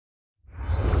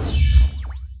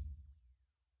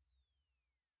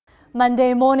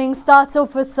Monday morning starts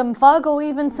off with some fog or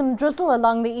even some drizzle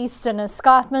along the eastern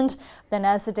escarpment. Then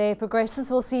as the day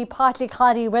progresses, we'll see partly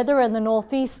cloudy weather in the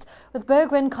northeast with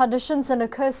berg wind conditions and a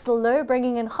coastal low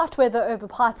bringing in hot weather over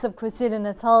parts of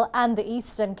KwaZulu-Natal and the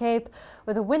Eastern Cape,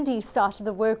 with a windy start of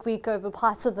the work week over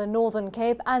parts of the Northern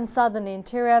Cape and southern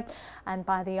interior. And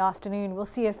by the afternoon, we'll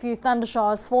see a few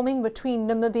thundershowers forming between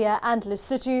Namibia and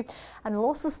Lesotho, and we'll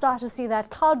also start to see that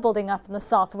cloud building up in the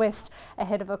southwest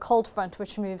ahead of a cold front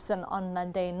which moves in on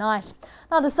Monday night.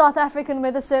 Now, the South African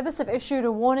Weather Service have issued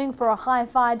a warning for a high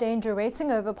fire danger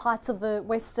rating over parts of the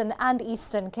Western and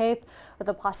Eastern Cape, with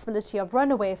the possibility of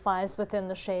runaway fires within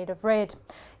the shade of red.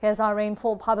 Here's our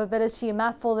rainfall probability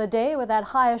map for the day, with that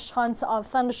highest chance of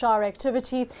thundershower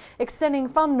activity extending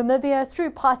from Namibia through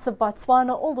parts of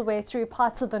Botswana all the way through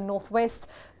parts of the northwest,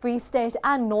 Free State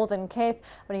and Northern Cape,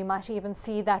 but you might even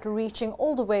see that reaching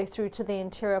all the way through to the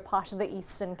interior part of the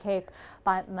Eastern Cape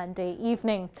by Monday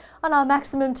evening. On our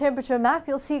maximum temperature map,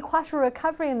 you'll see quite a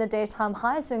recovery in the daytime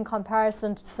highs in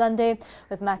comparison to Sunday,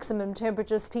 with maximum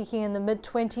temperatures peaking in the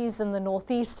mid-20s in the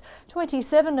northeast,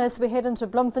 27 as we head into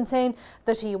Bloemfontein,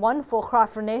 31 for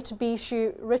Graafrenet,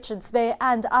 Bishu, Richards Bay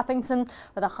and Uppington,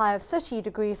 with a high of 30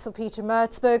 degrees for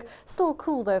Pietermaritzburg. Still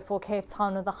cool though for Cape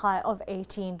Town with a high of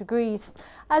 18 degrees.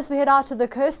 As we head out to the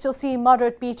coast, you'll see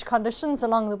moderate beach conditions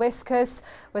along the west coast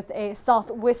with a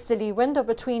southwesterly wind of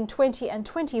between 20 and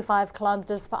 25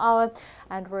 kilometers per hour,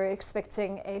 and we're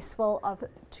expecting a swell of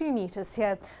 2 meters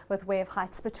here with wave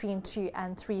heights between 2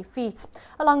 and 3 feet.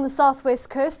 Along the southwest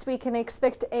coast, we can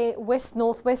expect a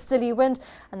west-northwesterly wind,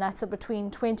 and that's between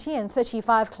 20 and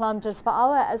 35 kilometers per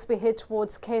hour as we head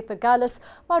towards Cape Agulhas.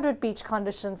 Moderate beach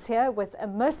conditions here with a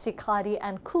mostly cloudy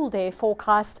and cool day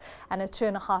forecast and a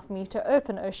 2.5 meter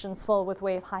open ocean swell with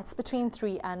wave heights between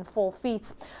 3 and 4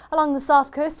 feet. Along the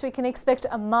south coast, we can expect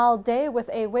a mild day with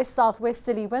a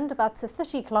west-southwesterly wind of up to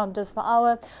 30 kilometers per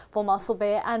hour for Mossel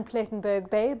Bay and Plettenberg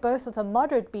Bay, both with a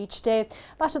moderate beach day,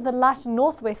 but with a light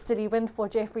northwesterly wind for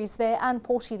Jeffreys Bay and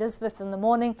Port Elizabeth in the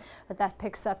morning, but that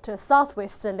picks up to a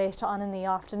southwester later on in the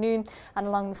afternoon. And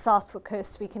along the south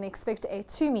coast, we can expect a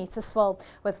 2 meter swell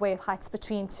with wave heights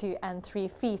between 2 and 3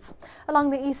 feet. Along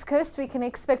the east coast, we can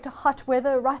expect hot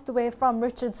weather right the way from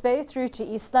Richards Bay through to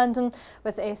East London,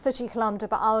 with a 30 km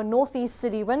per hour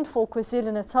northeasterly wind for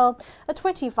KwaZulu-Natal, a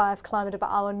 25 km per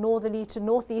hour northerly to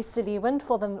northeasterly wind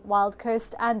for the Wild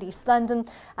Coast and East London.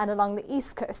 And along the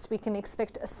east coast, we can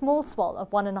expect a small swell of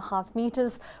 1.5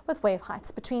 meters with wave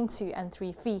heights between 2 and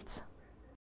 3 feet.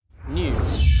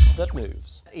 News that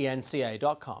moves.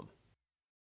 eNCA.com.